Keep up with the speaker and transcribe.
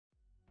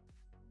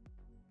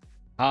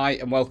Hi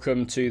and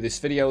welcome to this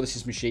video. This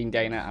is Machine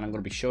Dana and I'm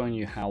going to be showing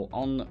you how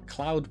on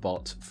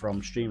Cloudbot from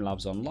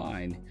Streamlabs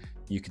Online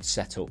you can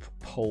set up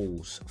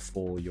polls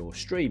for your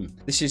stream.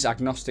 This is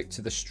agnostic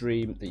to the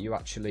stream that you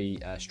actually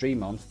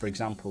stream on, for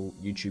example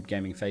YouTube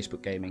gaming,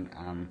 Facebook gaming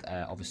and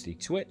obviously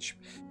Twitch.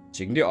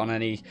 So you can do it on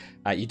any,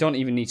 you don't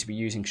even need to be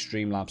using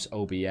Streamlabs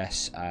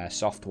OBS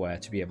software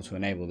to be able to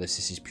enable this.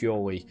 This is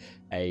purely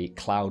a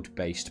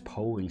cloud-based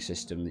polling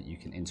system that you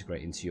can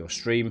integrate into your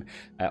stream.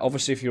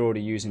 Obviously, if you're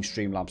already using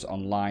Streamlabs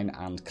Online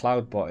and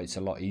Cloudbot, it's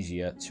a lot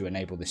easier to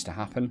enable this to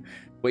happen.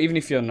 But even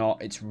if you're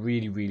not, it's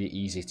really, really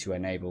easy to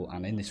enable.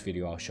 And in this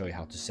video, I'll show you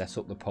how to set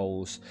up the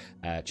polls,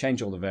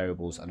 change all the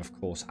variables, and of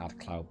course, add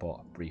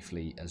Cloudbot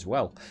briefly as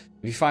well.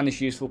 If you find this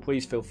useful,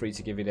 please feel free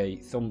to give it a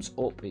thumbs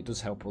up. It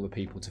does help other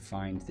people to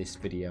find this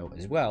video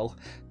as well.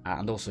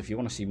 And also, if you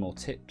want to see more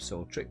tips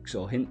or tricks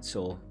or hints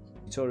or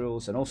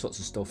tutorials and all sorts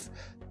of stuff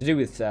to do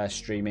with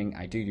streaming,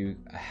 I do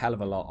a hell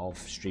of a lot of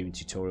streaming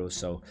tutorials,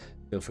 so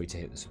feel free to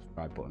hit the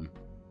subscribe button.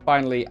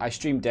 Finally, I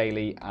stream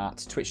daily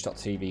at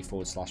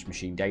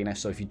twitch.tv/Machine Dana,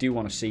 so if you do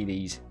want to see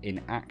these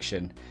in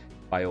action,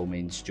 by all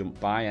means jump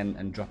by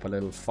and drop a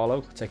little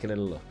follow, take a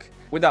little look.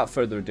 Without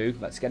further ado,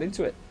 let's get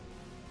into it.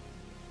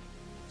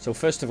 So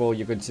first of all,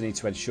 you're going to need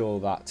to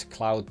ensure that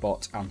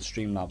Cloudbot and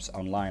Streamlabs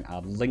Online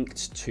are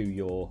linked to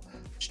your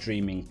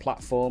streaming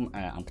platform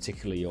and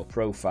particularly your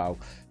profile.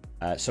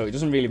 So it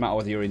doesn't really matter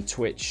whether you're in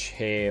Twitch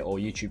here or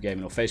YouTube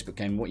gaming or Facebook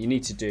gaming. What you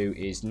need to do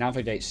is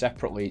navigate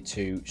separately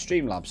to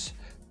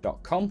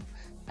streamlabs.com.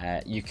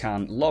 You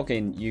can log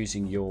in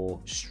using your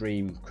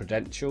stream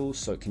credentials,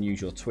 so it can use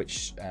your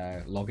Twitch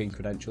login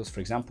credentials, for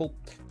example.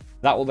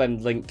 That will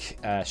then link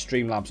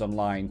Streamlabs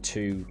Online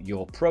to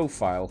your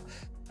profile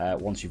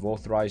once you've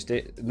authorized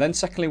it. And then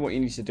secondly, what you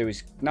need to do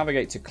is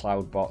navigate to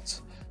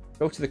Cloudbot.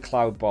 Go to the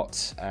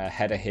Cloudbot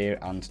header here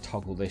and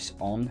toggle this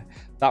on.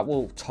 That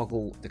will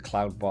toggle the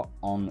Cloudbot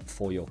on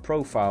for your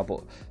profile,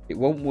 but it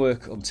won't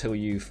work until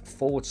you've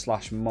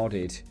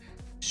 /modded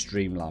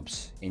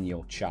Streamlabs in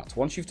your chat.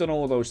 Once you've done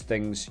all those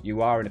things,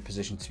 you are in a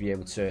position to be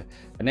able to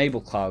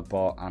enable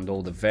Cloudbot and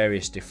all the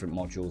various different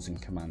modules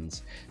and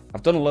commands.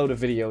 I've done a load of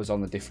videos on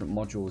the different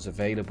modules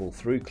available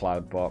through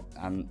Cloudbot,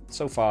 and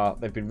so far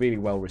they've been really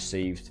well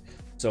received.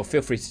 So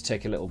feel free to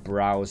take a little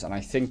browse, and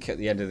I think at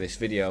the end of this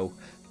video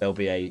there'll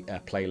be a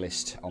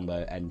playlist on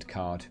the end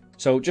card.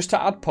 So just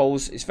to add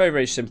polls, it's very,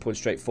 very simple and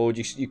straightforward.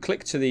 You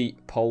click to the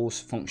polls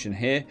function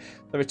here.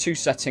 There are two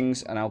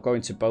settings, and I'll go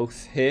into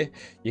both here.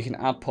 You can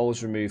add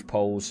polls, remove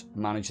polls,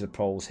 manage the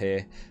polls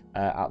here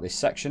at this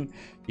section.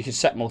 You can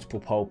set multiple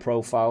poll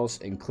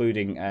profiles,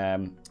 including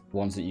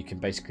ones that you can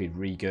basically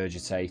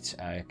regurgitate,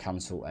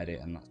 cancel, edit,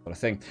 and that sort of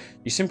thing.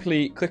 You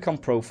simply click on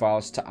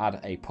profiles to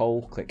add a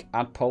poll, click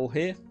add poll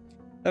here.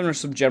 Then there are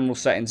some general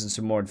settings and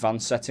some more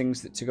advanced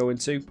settings to go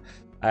into.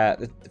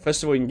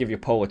 First of all, you can give your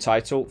poll a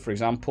title. For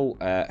example,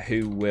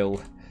 who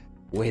will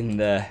win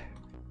the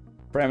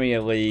Premier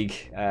League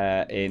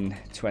in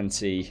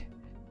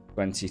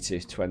 2020 to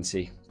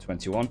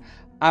 2021?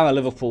 I'm a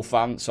Liverpool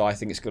fan, so I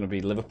think it's going to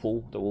be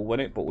Liverpool that will win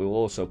it, but we will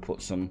also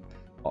put some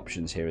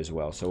options here as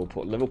well. So we'll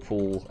put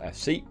Liverpool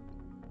FC,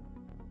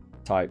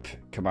 type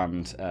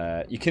command.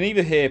 You can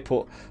either here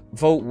put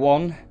vote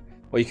 1,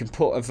 or you can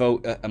put a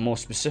vote, a more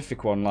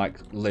specific one like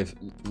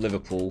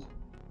Liverpool.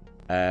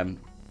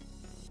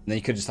 Then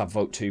you could just have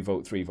vote 2,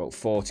 vote 3, vote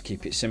 4 to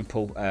keep it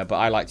simple. But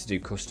I like to do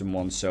custom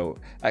ones, so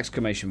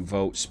exclamation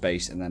vote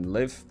space and then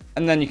live.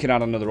 And then you can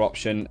add another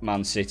option.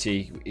 Man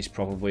City is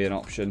probably an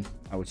option,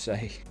 I would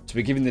say. So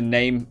we're giving the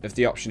name of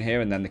the option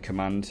here and then the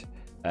command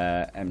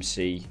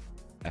MCFC.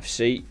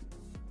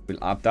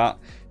 We'll add that.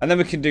 And then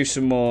we can do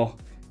some more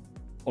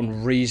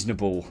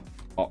unreasonable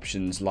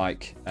options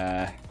like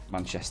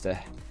Manchester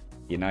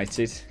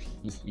United.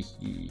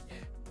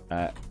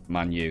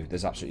 Man U.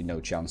 There's absolutely no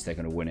chance they're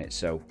going to win it,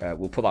 so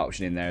we'll put that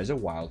option in there as a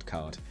wild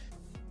card.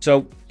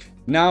 So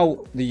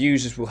now the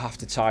users will have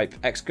to type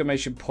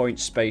exclamation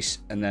point space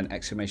and then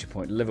exclamation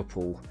point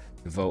Liverpool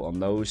to vote on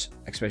those.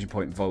 Exclamation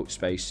point vote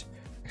space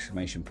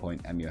exclamation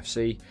point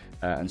MUFC,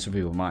 and some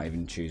people might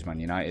even choose Man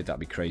United. That'd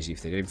be crazy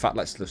if they did. In fact,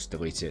 let's just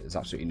delete it. There's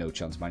absolutely no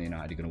chance Man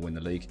United are going to win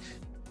the league.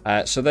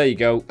 So there you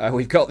go.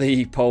 We've got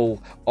the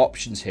poll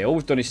options here. All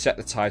we've done is set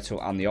the title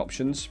and the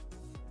options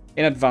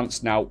in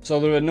advance now.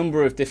 So there are a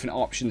number of different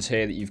options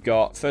here that you've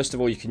got. First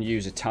of all, you can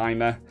use a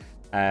timer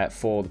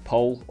for the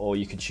poll, or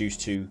you can choose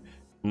to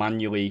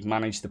manually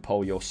manage the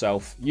poll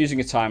yourself. Using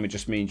a timer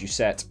just means you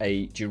set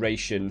a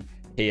duration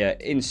here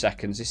in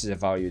seconds. This is a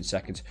value in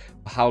seconds,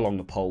 how long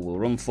the poll will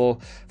run for.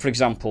 For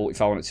example,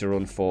 if I want it to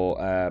run for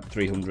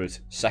 300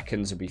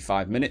 seconds, it'd be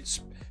 5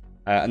 minutes.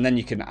 And then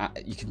you can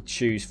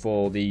choose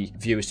for the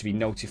viewers to be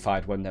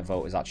notified when their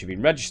vote has actually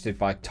been registered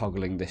by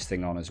toggling this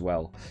thing on as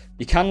well.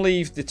 You can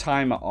leave the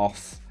timer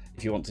off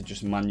if you want to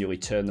just manually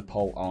turn the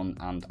poll on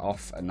and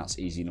off, and that's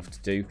easy enough to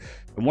do.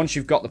 And once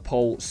you've got the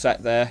poll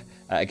set there,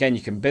 again,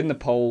 you can bin the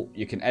poll,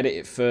 you can edit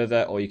it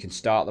further, or you can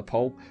start the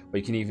poll, or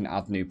you can even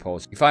add new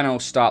polls. If I now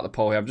start the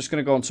poll here, I'm just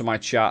going to go onto my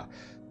chat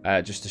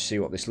just to see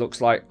what this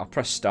looks like. I'll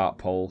press start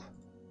poll.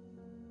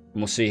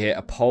 And we'll see here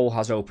a poll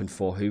has opened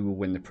for who will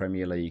win the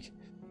Premier League.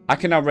 I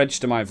can now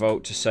register my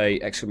vote to say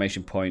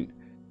exclamation point,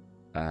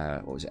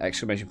 what was it?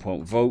 Exclamation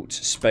point vote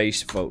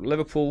space vote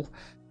Liverpool.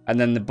 And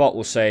then the bot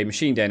will say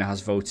Machine Dana has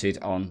voted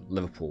on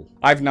Liverpool.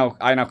 I now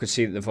can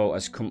see that the vote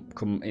has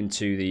come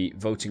into the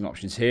voting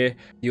options here.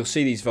 You'll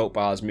see these vote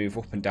bars move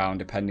up and down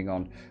depending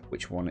on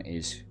which one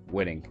is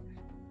winning.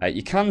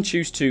 You can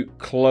choose to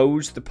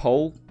close the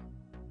poll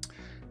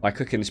by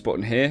clicking this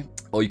button here,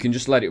 or you can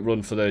just let it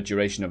run for the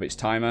duration of its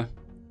timer.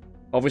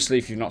 Obviously,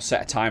 if you've not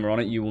set a timer on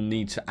it, you will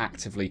need to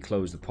actively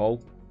close the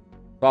poll.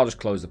 So I'll just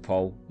close the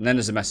poll, and then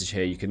there's a message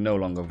here, you can no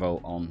longer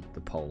vote on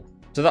the poll.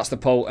 So that's the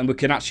poll, and we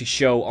can actually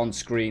show on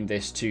screen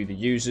this to the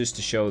users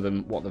to show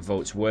them what the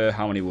votes were,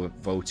 how many were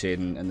voted,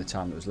 and the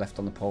time that was left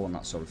on the poll, and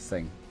that sort of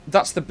thing.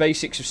 That's the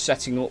basics of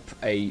setting up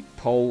a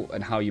poll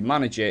and how you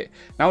manage it.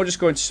 Now we'll just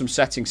go into some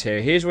settings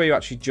here. Here's where you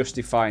actually just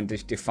define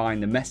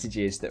the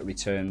messages that are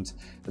returned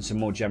and some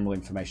more general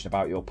information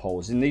about your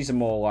polls. And these are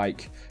more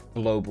like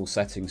global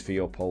settings for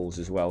your polls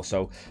as well.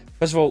 So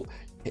first of all,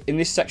 in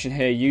this section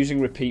here,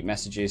 using repeat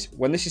messages,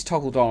 when this is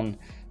toggled on,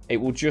 it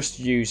will just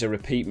use a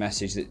repeat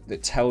message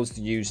that tells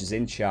the users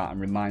in chat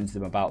and reminds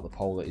them about the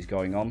poll that is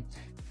going on.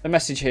 The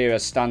message here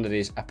as standard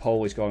is a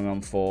poll is going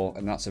on for,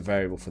 and that's a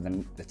variable for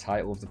the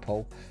title of the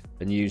poll,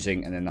 and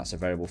using, and then that's a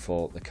variable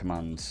for the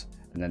commands,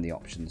 and then the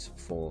options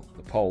for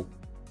the poll.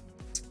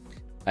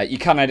 You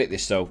can edit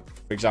this though.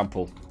 For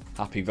example,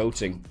 happy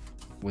voting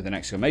with an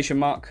exclamation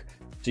mark.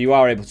 So you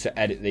are able to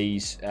edit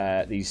the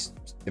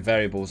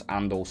variables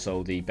and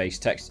also the base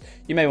text.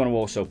 You may want to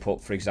also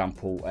put, for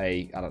example,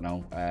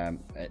 an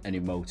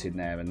emote in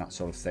there and that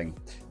sort of thing.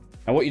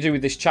 And what you do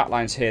with this chat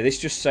lines here, this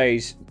just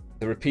says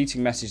the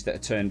repeating message that are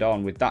turned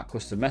on with that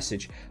custom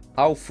message,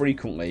 how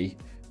frequently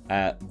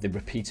the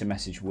repeater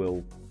message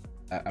will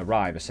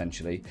arrive,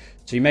 essentially.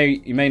 So you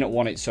may not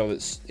want it so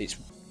that it's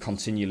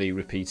continually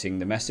repeating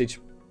the message.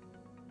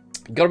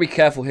 You've got to be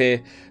careful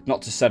here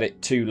not to set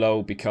it too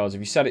low, because if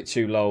you set it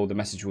too low, the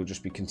message will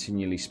just be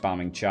continually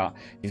spamming chat.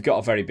 If you've got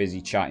a very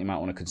busy chat, you might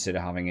want to consider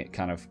having it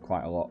kind of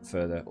quite a lot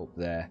further up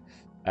there.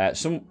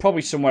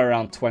 Probably somewhere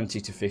around 20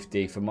 to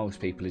 50 for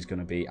most people is going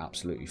to be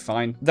absolutely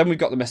fine. Then we've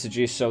got the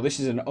messages. So this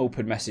is an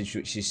open message,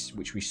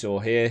 which we saw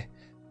here,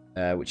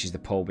 which is the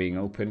poll being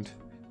opened.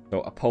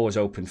 So a poll is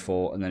opened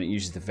for, and then it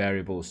uses the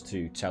variables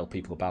to tell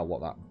people about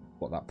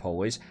what that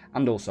poll is,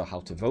 and also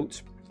how to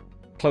vote.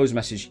 Close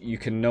message, you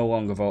can no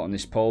longer vote on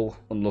this poll,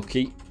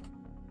 unlucky.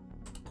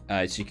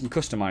 So you can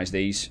customize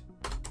these.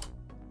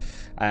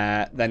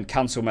 Then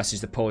cancel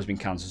message, the poll has been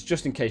cancelled.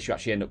 Just in case you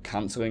actually end up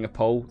cancelling a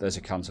poll, there's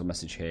a cancel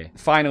message here.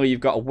 Finally, you've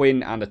got a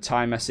win and a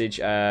time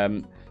message.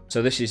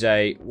 So this is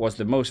was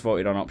the most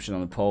voted on option on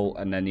the poll,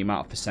 and then the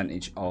amount of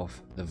percentage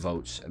of the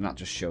votes, and that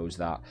just shows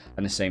that.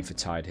 And the same for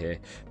tied here.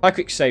 If I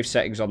click save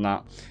settings on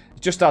that,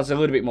 it just adds a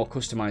little bit more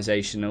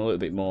customization, a little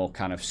bit more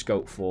kind of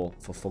scope for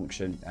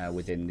function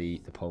within the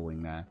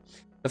polling there.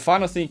 The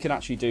final thing you can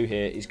actually do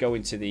here is go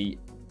into the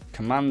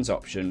commands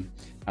option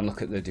and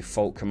look at the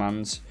default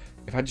commands.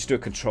 If I just do a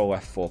Control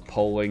F for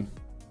polling,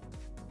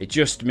 it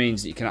just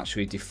means that you can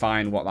actually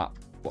define what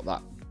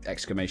that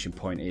exclamation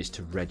point is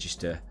to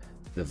register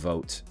the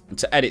vote. And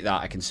to edit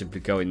that, I can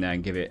simply go in there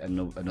and give it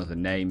another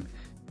name,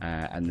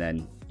 and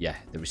then yeah,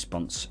 the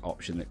response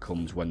option that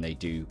comes when they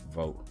do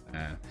vote.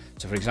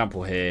 So for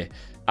example here,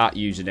 at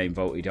username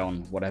voted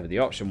on whatever the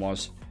option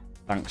was,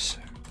 thanks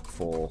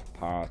for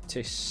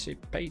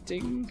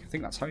participating. I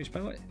think that's how you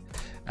spell it.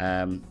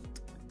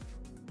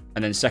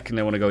 And then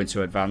secondly, I want to go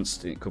into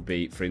advanced. It could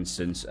be, for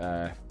instance,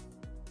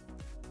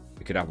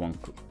 we could have one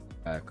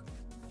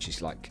which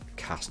is like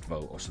cast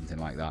vote or something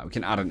like that. We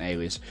can add an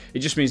alias. It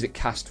just means that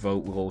cast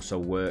vote will also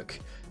work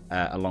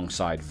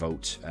alongside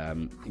vote,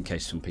 in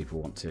case some people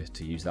want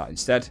to use that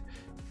instead.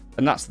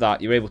 And that's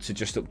that. You're able to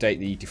just update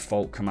the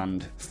default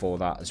command for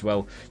that as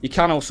well. You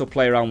can also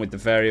play around with the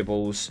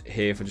variables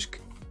here. If I just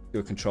do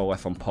a Control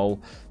F on poll,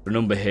 the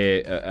number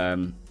here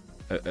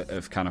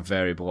of kind of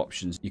variable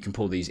options, you can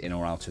pull these in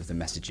or out of the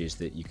messages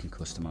that you can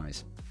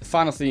customize. The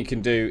final thing you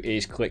can do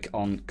is click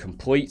on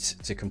complete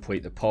to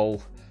complete the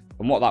poll.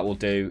 And what that will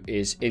do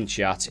is in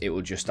chat, it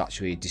will just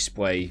actually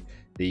display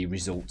the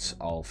results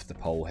of the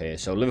poll here.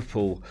 So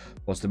Liverpool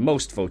was the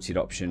most voted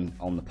option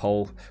on the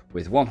poll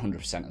with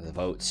 100% of the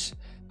votes,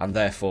 and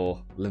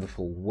therefore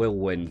Liverpool will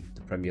win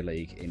the Premier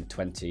League in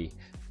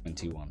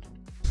 2021.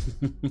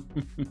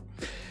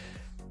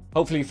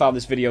 Hopefully you found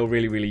this video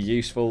really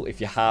useful. If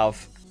you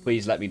have,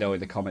 please let me know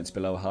in the comments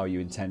below how you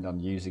intend on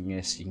using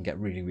this. You can get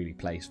really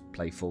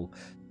playful.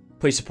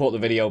 Please support the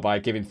video by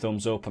giving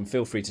thumbs up, and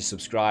feel free to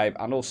subscribe,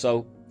 and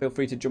also feel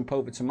free to jump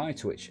over to my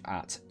Twitch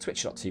at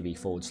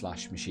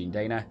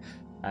twitch.tv/MachineDana.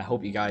 I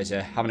hope you guys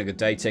are having a good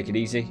day. Take it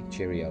easy.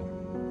 Cheerio.